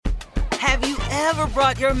Have you ever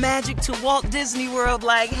brought your magic to Walt Disney World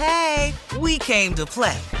like, hey, we came to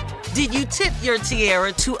play? Did you tip your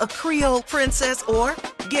tiara to a Creole princess or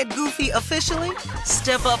get goofy officially?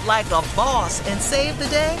 Step up like a boss and save the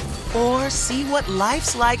day? Or see what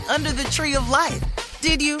life's like under the tree of life?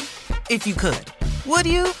 Did you? If you could. Would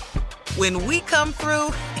you? When we come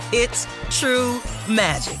through, it's true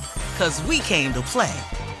magic. 'Cause we came to play.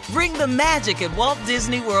 Bring the magic at Walt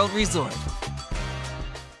Disney World Resort.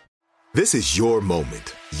 This is your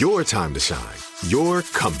moment, your time to shine, your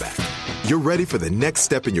comeback. You're ready for the next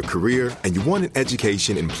step in your career, and you want an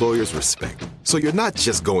education employers respect. So you're not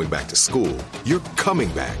just going back to school, you're coming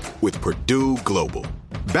back with Purdue Global.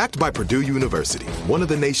 Backed by Purdue University, one of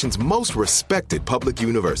the nation's most respected public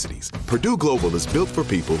universities, Purdue Global is built for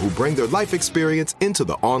people who bring their life experience into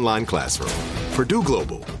the online classroom. Purdue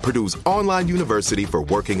Global, Purdue's online university for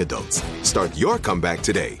working adults. Start your comeback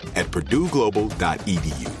today at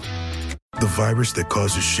purdueglobal.edu. The virus that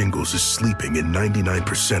causes shingles is sleeping in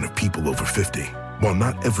 99% of people over 50. While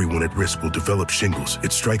not everyone at risk will develop shingles,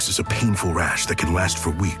 it strikes as a painful rash that can last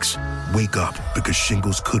for weeks. Wake up, because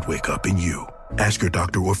shingles could wake up in you. Ask your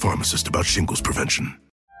doctor or pharmacist about shingles prevention.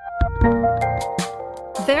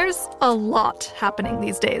 There's a lot happening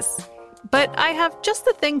these days, but I have just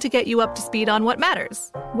the thing to get you up to speed on what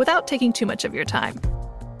matters, without taking too much of your time.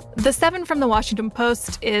 The 7 from the Washington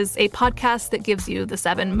Post is a podcast that gives you the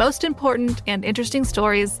 7 most important and interesting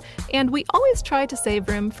stories, and we always try to save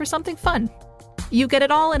room for something fun. You get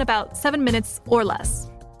it all in about 7 minutes or less.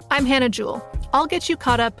 I'm Hannah Jewell. I'll get you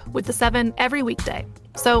caught up with the 7 every weekday.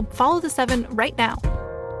 So follow the 7 right now.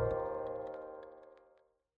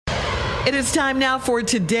 It is time now for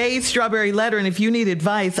today's Strawberry Letter, and if you need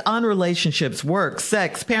advice on relationships, work,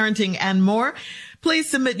 sex, parenting, and more, please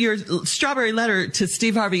submit your Strawberry Letter to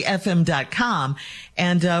steveharveyfm.com,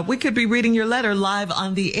 and we could be reading your letter live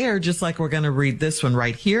on the air, just like we're going to read this one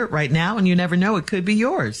right here, right now, and you never know, it could be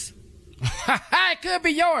yours. It could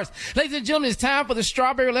be yours. Ladies and gentlemen, it's time for the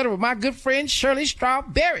Strawberry Letter with my good friend Shirley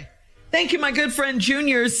Strawberry. Thank you, my good friend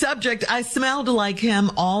Junior. Subject, I smelled like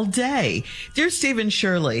him all day. Dear Steve and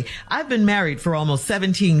Shirley, I've been married for almost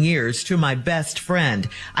 17 years to my best friend.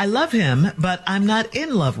 I love him, but I'm not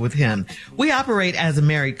in love with him. We operate as a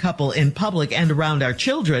married couple in public and around our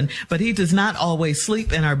children, but he does not always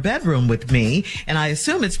sleep in our bedroom with me, and I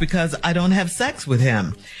assume it's because I don't have sex with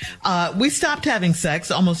him. We stopped having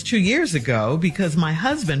sex almost 2 years ago because my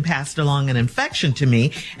husband passed along an infection to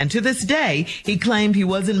me, and to this day, he claimed he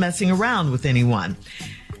wasn't messing around with anyone.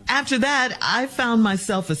 After that, I found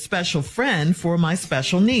myself a special friend for my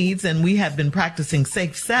special needs, and we have been practicing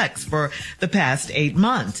safe sex for the past 8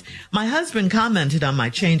 months. My husband commented on my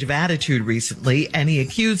change of attitude recently, and he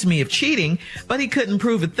accused me of cheating, but he couldn't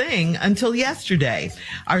prove a thing until yesterday.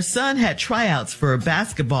 Our son had tryouts for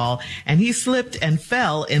basketball, and he slipped and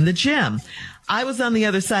fell in the gym. I was on the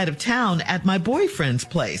other side of town at my boyfriend's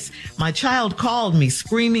place. My child called me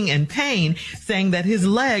screaming in pain, saying that his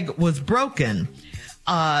leg was broken.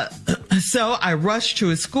 So I rushed to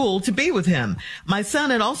his school to be with him. My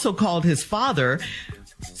son had also called his father,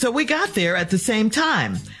 so we got there at the same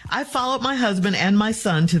time. I followed my husband and my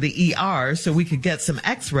son to the ER so we could get some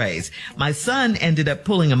x-rays. My son ended up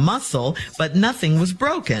pulling a muscle, but nothing was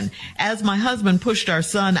broken. As my husband pushed our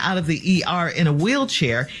son out of the ER in a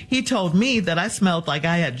wheelchair, he told me that I smelled like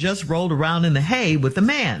I had just rolled around in the hay with a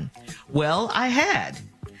man. Well, I had.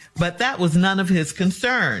 But that was none of his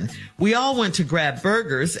concern. We all went to grab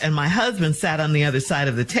burgers, and my husband sat on the other side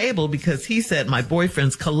of the table because he said my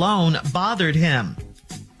boyfriend's cologne bothered him.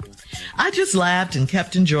 I just laughed and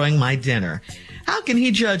kept enjoying my dinner. How can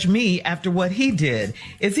he judge me after what he did?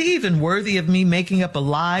 Is he even worthy of me making up a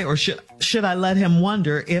lie, or should I let him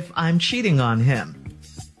wonder if I'm cheating on him?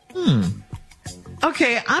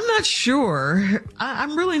 Okay, I'm not sure.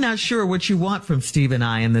 I'm really not sure what you want from Steve and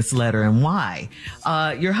I in this letter and why.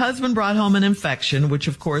 Your husband brought home an infection, which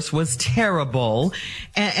of course was terrible.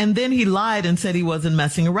 And then he lied and said he wasn't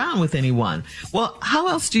messing around with anyone. Well, how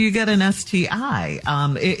else do you get an STI?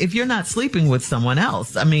 If you're not sleeping with someone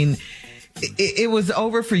else, I mean, it was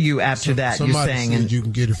over for you after that, you're saying. Said you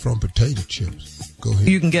can get it from potato chips. Go ahead.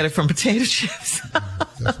 You can get it from potato chips.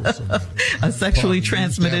 That's what somebody, a sexually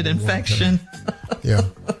transmitted infection. Yeah.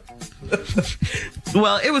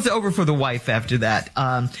 Well, it was over for the wife after that.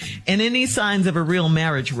 And any signs of a real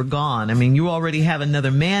marriage were gone. I mean, you already have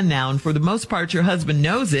another man now, and for the most part, your husband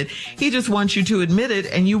knows it. He just wants you to admit it,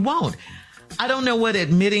 and you won't. I don't know what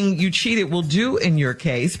admitting you cheated will do in your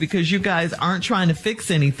case, because you guys aren't trying to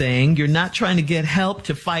fix anything. You're not trying to get help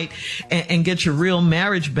to fight and get your real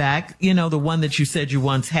marriage back. You know, the one that you said you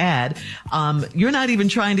once had. You're not even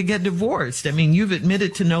trying to get divorced. I mean, you've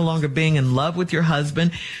admitted to no longer being in love with your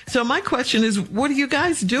husband. So my question is, what are you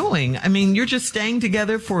guys doing? I mean, you're just staying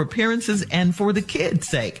together for appearances and for the kids'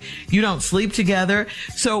 sake. You don't sleep together.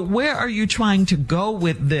 So where are you trying to go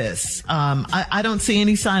with this? I don't see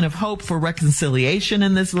any sign of hope for reconciliation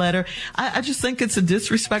in this letter. I just think it's a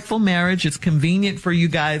disrespectful marriage. It's convenient for you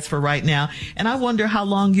guys for right now. And I wonder how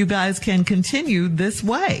long you guys can continue this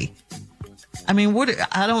way. I mean,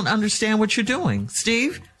 I don't understand what you're doing.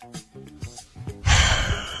 Steve?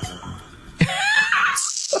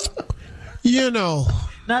 You know,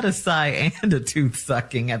 not a sigh and a tooth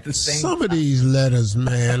sucking at the same time. Some of these letters,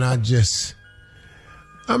 man,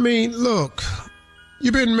 I mean, look,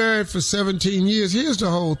 you've been married for 17 years. Here's the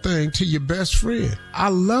whole thing to your best friend. I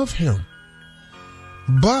love him,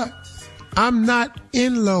 but I'm not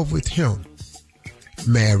in love with him.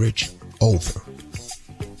 Marriage over.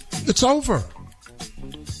 It's over.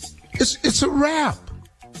 It's a wrap.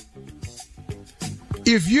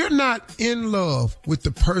 If you're not in love with the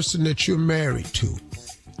person that you're married to,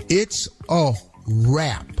 it's a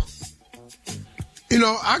wrap. You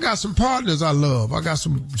know, I got some partners I love. I got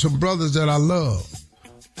some brothers that I love.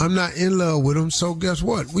 I'm not in love with them, so guess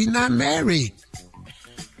what? We not married.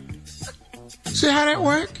 See how that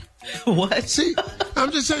work? What? See,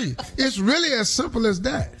 I'm just saying, it's really as simple as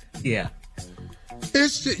that. Yeah.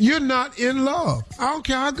 You're not in love. I don't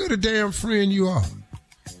care how good a damn friend you are.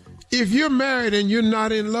 If you're married and you're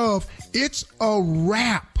not in love, it's a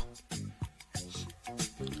wrap.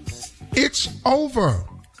 It's over.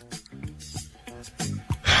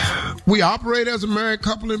 We operate as a married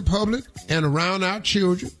couple in public and around our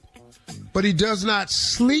children, but he does not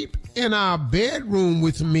sleep in our bedroom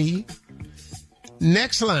with me.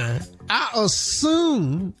 Next line, I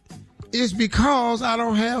assume it's because I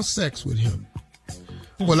don't have sex with him.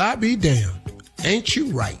 Well, I be damned. Ain't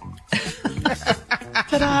you right?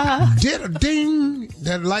 Ta-da. Did a ding.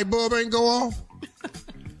 That light bulb ain't go off.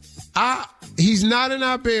 He's not in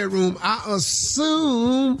our bedroom. I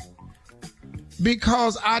assume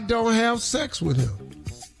because I don't have sex with him.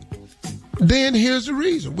 Then here's the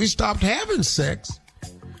reason. We stopped having sex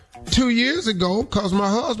 2 years ago because my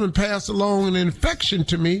husband passed along an infection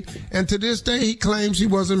to me, and to this day he claims he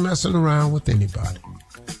wasn't messing around with anybody.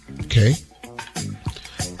 Okay?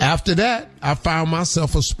 After that, I found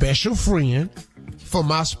myself a special friend for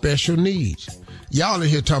my special needs. Y'all in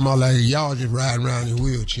here talking about like y'all just riding around in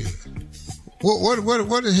wheelchairs.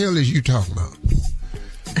 What the hell is you talking about?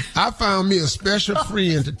 I found me a special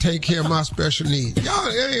friend to take care of my special needs. Y'all,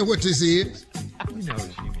 that ain't what this is. You know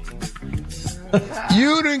what you mean.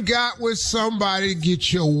 You done got with somebody to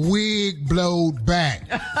get your wig blowed back.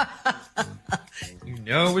 You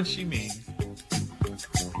know what she means.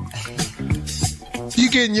 You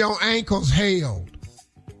getting your ankles held.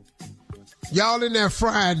 Y'all in there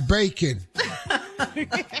frying bacon.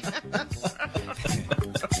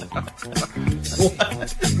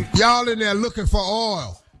 Y'all in there looking for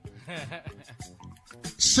oil.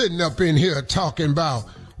 Sitting up in here talking about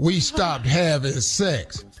we stopped having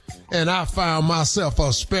sex. And I found myself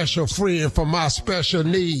a special friend for my special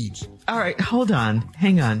needs. All right, hold on.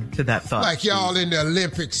 Hang on to that thought. Like y'all in the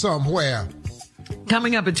Olympics somewhere.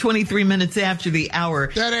 Coming up at 23 minutes after the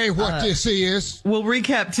hour. That ain't what this is. We'll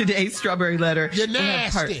recap today's Strawberry Letter. You're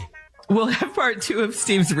nasty. We'll have part 2 of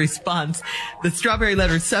Steve's response. The Strawberry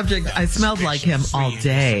Letter subject, I smelled like him all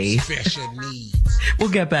day. Special needs. We'll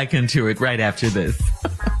get back into it right after this.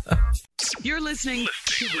 You're listening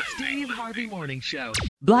to the Steve Harvey Morning Show.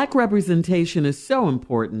 Black representation is so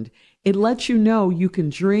important. It lets you know you can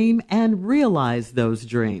dream and realize those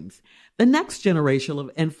dreams. The next generation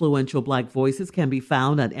of influential Black voices can be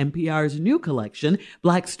found on NPR's new collection,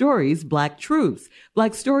 Black Stories, Black Truths.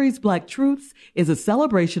 Black Stories, Black Truths is a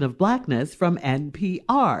celebration of Blackness from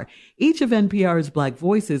NPR. Each of NPR's Black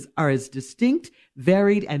voices are as distinct,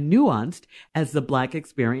 varied, and nuanced as the Black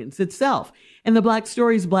experience itself. In the Black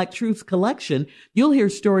Stories, Black Truths collection, you'll hear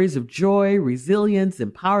stories of joy, resilience,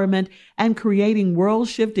 empowerment, and creating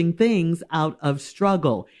world-shifting things out of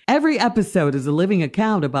struggle. Every episode is a living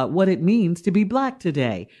account about what it means to be Black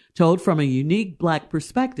today, told from a unique Black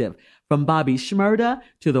perspective. From Bobby Shmurda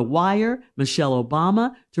to The Wire, Michelle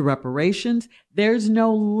Obama to reparations, there's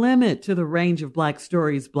no limit to the range of Black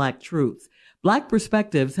Stories, Black Truths. Black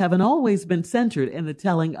perspectives haven't always been centered in the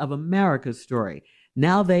telling of America's story.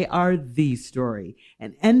 Now they are the story.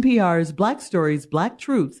 And NPR's Black Stories, Black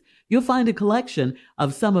Truths, you'll find a collection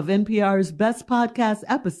of some of NPR's best podcast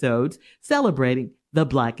episodes celebrating the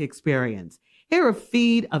Black experience. Hear a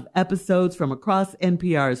feed of episodes from across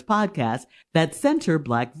NPR's podcasts that center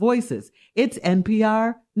Black voices. It's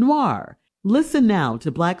NPR Noir. Listen now to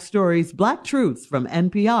Black Stories, Black Truths from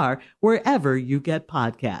NPR, wherever you get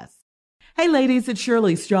podcasts. Hey ladies, it's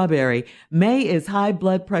Shirley Strawberry. May is High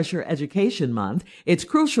Blood Pressure Education Month. It's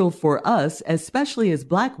crucial for us, especially as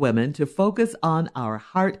Black women, to focus on our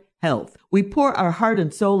heart health. We pour our heart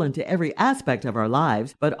and soul into every aspect of our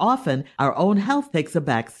lives, but often our own health takes a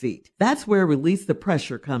back seat. That's where Release the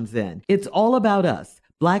Pressure comes in. It's all about us.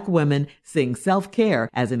 Black women seeing self-care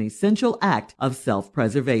as an essential act of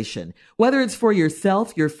self-preservation. Whether it's for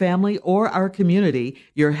yourself, your family, or our community,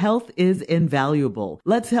 your health is invaluable.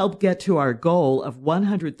 Let's help get to our goal of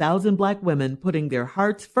 100,000 Black women putting their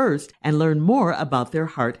hearts first and learn more about their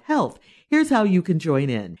heart health. Here's how you can join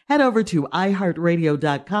in. Head over to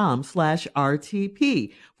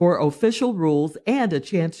iHeartRadio.com/RTP for official rules and a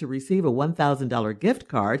chance to receive a $1,000 gift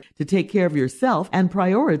card to take care of yourself and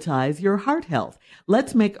prioritize your heart health.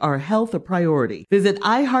 Let's make our health a priority. Visit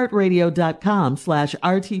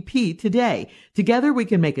iHeartRadio.com/RTP today. Together we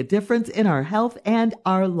can make a difference in our health and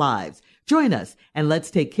our lives. Join us and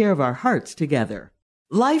let's take care of our hearts together.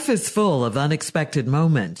 Life is full of unexpected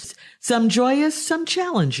moments, some joyous, some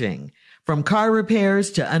challenging. From car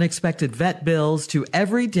repairs to unexpected vet bills to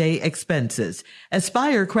everyday expenses,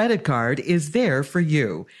 Aspire Credit Card is there for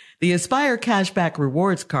you. The Aspire Cashback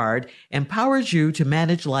Rewards Card empowers you to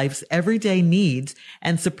manage life's everyday needs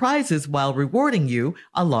and surprises while rewarding you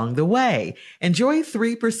along the way. Enjoy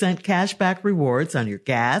 3% cashback rewards on your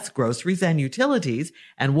gas, groceries, and utilities,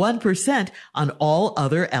 and 1% on all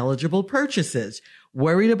other eligible purchases.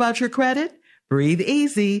 Worried about your credit? Breathe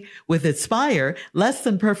easy. With Aspire, less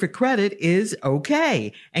than perfect credit is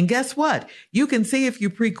okay. And guess what? You can see if you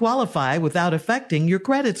pre-qualify without affecting your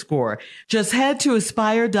credit score. Just head to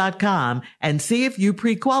aspire.com and see if you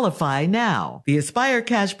pre-qualify now. The Aspire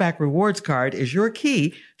Cashback Rewards Card is your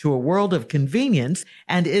key to a world of convenience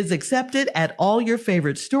and is accepted at all your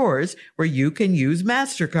favorite stores where you can use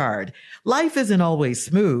MasterCard. Life isn't always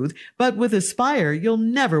smooth, but with Aspire, you'll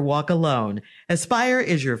never walk alone. Aspire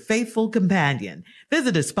is your faithful companion.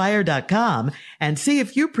 Visit aspire.com and see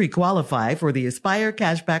if you pre-qualify for the Aspire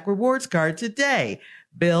Cashback Rewards Card today.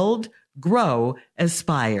 Build, grow,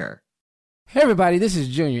 aspire. Hey everybody, this is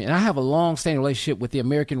Junior, and I have a long-standing relationship with the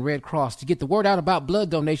American Red Cross to get the word out about blood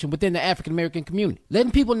donation within the African American community,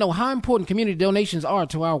 letting people know how important community donations are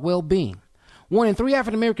to our well-being. 1 in 3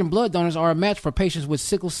 African American blood donors are a match for patients with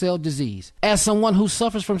sickle cell disease. As someone who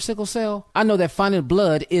suffers from sickle cell, I know that finding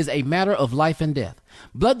blood is a matter of life and death.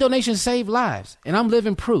 Blood donations save lives, and I'm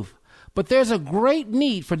living proof. But there's a great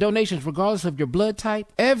need for donations regardless of your blood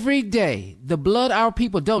type. Every day, the blood our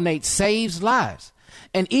people donate saves lives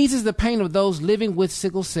and eases the pain of those living with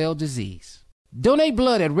sickle cell disease. Donate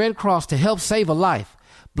blood at Red Cross to help save a life.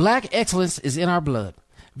 Black excellence is in our blood.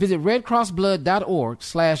 Visit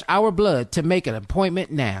redcrossblood.org/ourblood to make an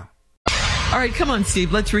appointment now. All right, come on,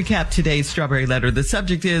 Steve. Let's recap today's Strawberry Letter. The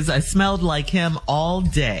subject is, I smelled like him all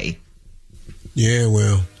day. Yeah,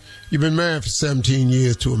 well, you've been married for 17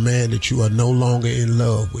 years to a man that you are no longer in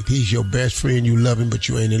love with. He's your best friend. You love him, but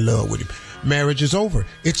you ain't in love with him. Marriage is over.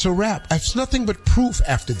 It's a wrap. It's nothing but proof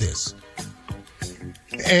after this.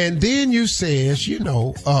 And then you says,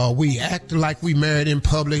 we act like we married in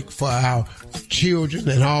public for our children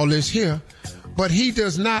and all this here, but he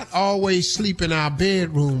does not always sleep in our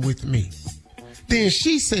bedroom with me. Then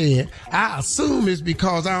she said, I assume it's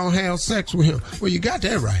because I don't have sex with him. Well, you got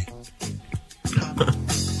that right.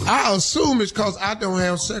 I assume it's because I don't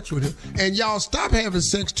have sex with him. And y'all stopped having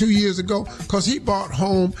sex 2 years ago because he brought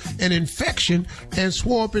home an infection and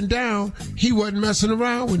swore up and down he wasn't messing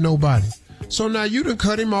around with nobody. So now you done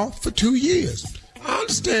cut him off for 2 years. I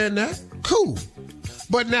understand that. Cool.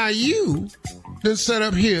 But now you done set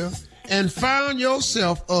up here and found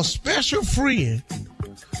yourself a special friend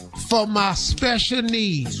for my special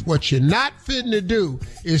needs. What you're not fitting to do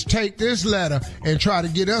is take this letter and try to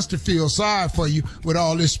get us to feel sorry for you with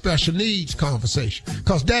all this special needs conversation.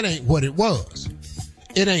 Because that ain't what it was.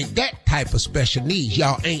 It ain't that type of special needs.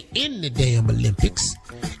 Y'all ain't in the damn Olympics.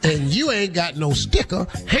 And you ain't got no sticker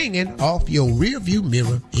hanging off your rearview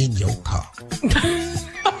mirror in your car.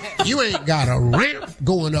 You ain't got a ramp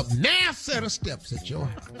going up now set of steps at your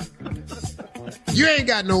house. You ain't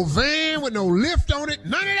got no van with no lift on it.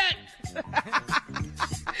 None of that.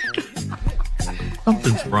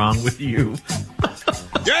 Something's wrong with you.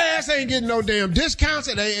 Your ass ain't getting no damn discounts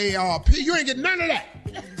at AARP. You ain't getting none of that.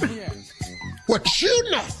 What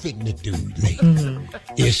you not fitting to do, lady,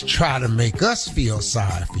 is try to make us feel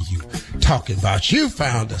sorry for you. talking about you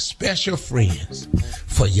found a special friends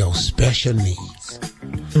for your special needs.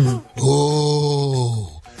 Mm-hmm.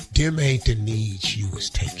 Oh, them ain't the needs you was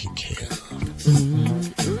taking care of.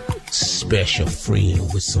 Mm-hmm. Special friend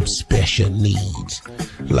with some special needs.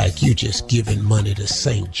 Like you just giving money to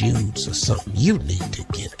St. Jude's or something. You need to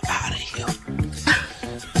get out of here.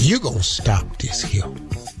 You gonna stop this here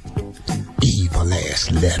evil ass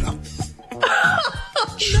letter.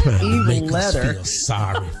 Trying to make us feel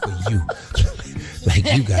sorry for you.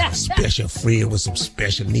 Like you got a special friend with some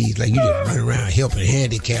special needs. Like you just run around helping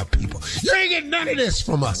handicapped people. You ain't getting none of this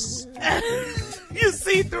from us. You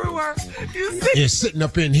see through her. You're sitting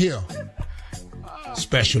up in here.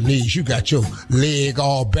 Special needs. You got your leg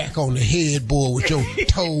all back on the headboard with your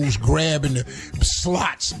toes grabbing the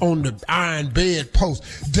slots on the iron bed post.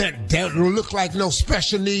 That don't look like no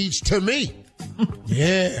special needs to me.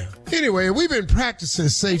 Yeah. Anyway, we've been practicing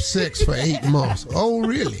safe sex for 8 months. Oh,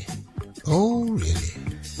 really? Oh, really?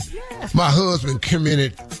 My husband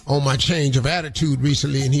commented on my change of attitude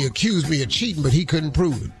recently, and he accused me of cheating, but he couldn't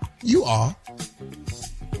prove it. You are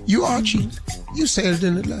cheating. You said it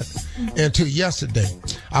in the letter. Until yesterday,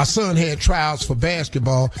 our son had trials for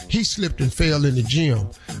basketball. He slipped and fell in the gym.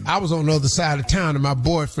 I was on the other side of town at my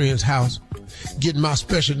boyfriend's house, getting my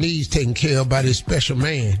special needs taken care of by this special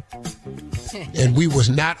man. And we was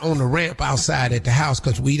not on the ramp outside at the house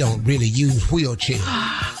because we don't really use wheelchairs.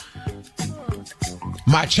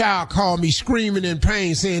 My child called me screaming in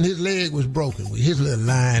pain, saying his leg was broken with his little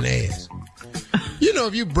lying ass. You know,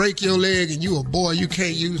 if you break your leg and you a boy, you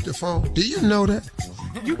can't use the phone. Do you know that?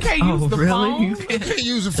 You can't use the phone? You can't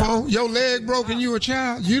use the phone. Your leg broken, you a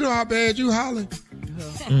child. You know how bad you hollering.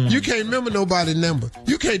 You can't remember nobody's number.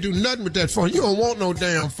 You can't do nothing with that phone. You don't want no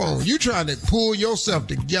damn phone. You trying to pull yourself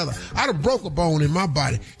together. I done broke a bone in my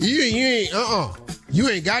body. You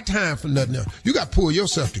ain't got time for nothing else. You got to pull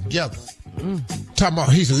yourself together. Talking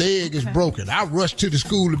about his leg is broken. I rushed to the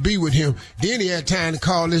school to be with him. Then he had time to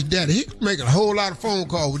call his daddy. He was making a whole lot of phone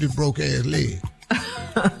calls with his broke ass leg.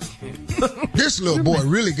 This little boy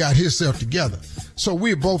really got himself together. So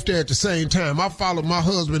we were both there at the same time. I followed my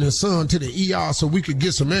husband and son to the ER so we could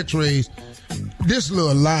get some x-rays. This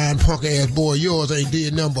little lying punk ass boy yours ain't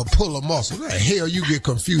did nothing but pull a muscle. How the hell you get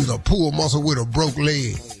confused? A pull muscle with a broke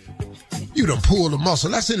leg. You done pulled a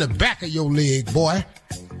muscle. That's in the back of your leg, boy.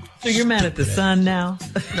 So you're mad at the sun now?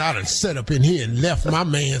 I done set up in here and left my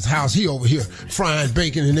man's house. He over here frying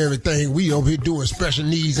bacon and everything. We over here doing special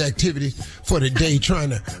needs activities for the day,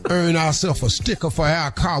 trying to earn ourselves a sticker for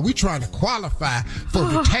our car. We trying to qualify for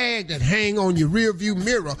the tag that hang on your rear view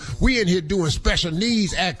mirror. We in here doing special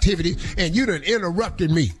needs activities, and you done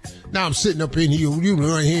interrupted me. Now I'm sitting up in here.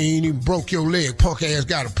 You ain't even broke your leg. Punk ass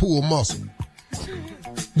got a pull muscle.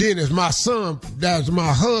 Then as my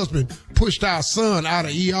husband, pushed our son out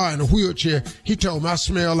of ER in a wheelchair, he told me I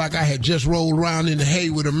smelled like I had just rolled around in the hay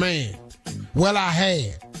with a man. Well, I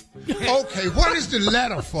had. Okay, what is the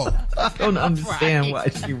letter for? I don't understand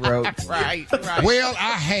what she wrote. Right. Well,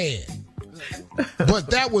 I had. But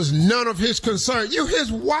that was none of his concern. You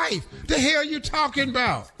his wife. The hell you talking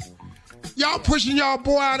about? Y'all pushing y'all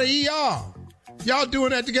boy out of ER. Y'all doing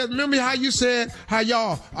that together. Remember how you said how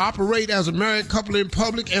y'all operate as a married couple in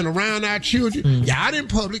public and around our children? You're out in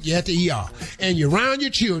public, you're at the ER. And you're around your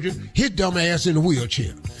children, his dumb ass in a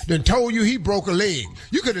wheelchair. Then told you he broke a leg.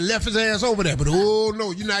 You could have left his ass over there, but oh no,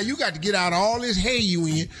 you got to get out of all this hay you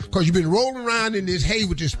in because you've been rolling around in this hay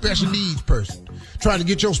with this special needs person. Trying to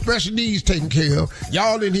get your special needs taken care of.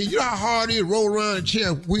 Y'all in here, you know how hard it is to roll around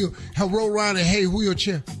roll around a hay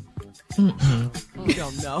wheelchair? We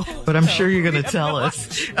don't know. But I'm sure you're going to tell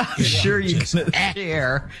us. I'm sure you're going to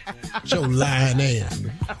share. Your lying ass.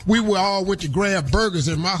 We all went to grab burgers,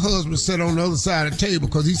 and my husband sat on the other side of the table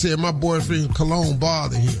because he said my boyfriend's cologne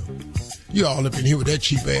bothered him. You all up in here with that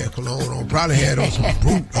cheap ass cologne on. Probably had on some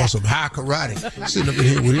brute or some high karate. Sitting up in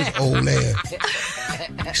here with his old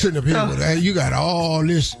ass. Sitting up here with you got all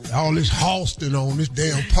this Halston on, this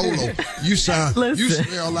damn polo. You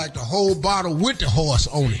smell like the whole bottle with the horse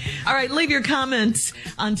on it. All right, leave your comments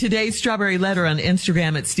on today's Strawberry Letter on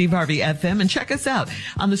Instagram at Steve Harvey FM, and check us out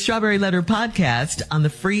on the Strawberry Letter podcast on the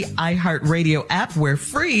free iHeartRadio app, where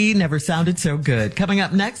free never sounded so good. Coming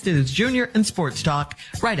up next is Junior and Sports Talk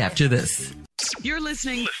right after this. You're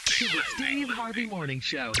listening to the Steve Harvey Morning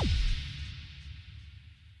Show.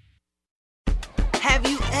 Have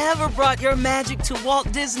you ever brought your magic to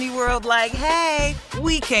Walt Disney World like, hey,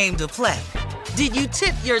 we came to play? Did you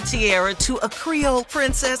tip your tiara to a Creole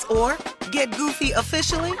princess or get goofy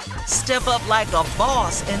officially? Step up like a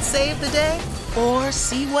boss and save the day? Or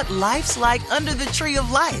see what life's like under the tree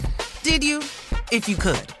of life? Did you? If you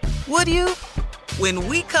could. Would you? When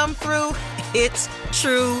we come through, it's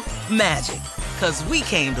true magic. 'Cause we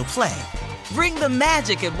came to play. Bring the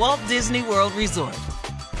magic at Walt Disney World Resort.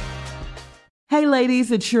 Hey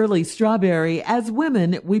ladies, it's Shirley Strawberry. As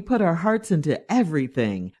women, we put our hearts into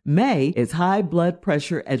everything. May is High Blood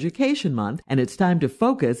Pressure Education Month, and it's time to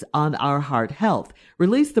focus on our heart health.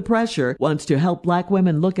 Release the Pressure wants to help Black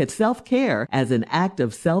women look at self-care as an act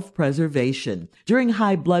of self-preservation. During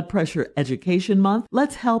High Blood Pressure Education Month,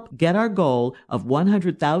 let's help get our goal of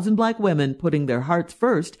 100,000 Black women putting their hearts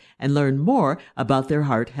first and learn more about their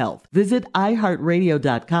heart health. Visit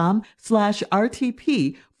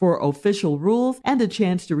iHeartRadio.com/RTP for official rules and a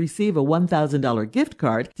chance to receive a $1,000 gift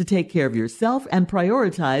card to take care of yourself and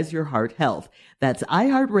prioritize your heart health. That's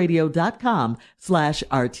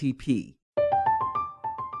iHeartRadio.com/RTP.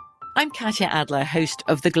 I'm Katya Adler, host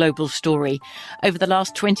of The Global Story. Over the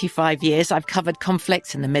last 25 years, I've covered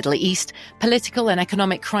conflicts in the Middle East, political and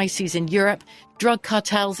economic crises in Europe, drug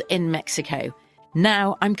cartels in Mexico.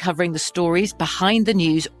 Now I'm covering the stories behind the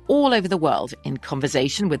news all over the world in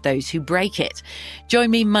conversation with those who break it.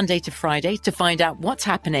 Join me Monday to Friday to find out what's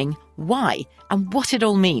happening, why, and what it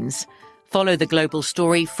all means. Follow The Global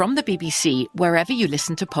Story from the BBC wherever you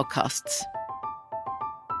listen to podcasts.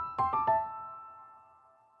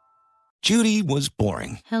 Judy was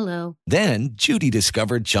boring. Hello. Then Judy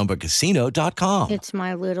discovered ChumbaCasino.com. It's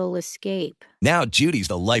my little escape. Now Judy's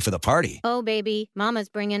the life of the party. Oh, baby, mama's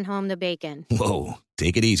bringing home the bacon. Whoa,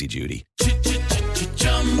 take it easy, Judy.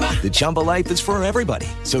 The Chumba life is for everybody.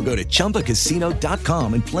 So go to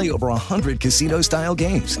ChumbaCasino.com and play over 100 casino-style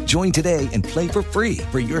games. Join today and play for free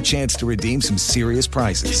for your chance to redeem some serious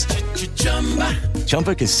prizes.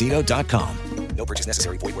 ChumbaCasino.com. No purchase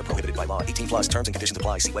necessary. Void where prohibited by law. 18+ terms and conditions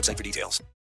apply. See website for details.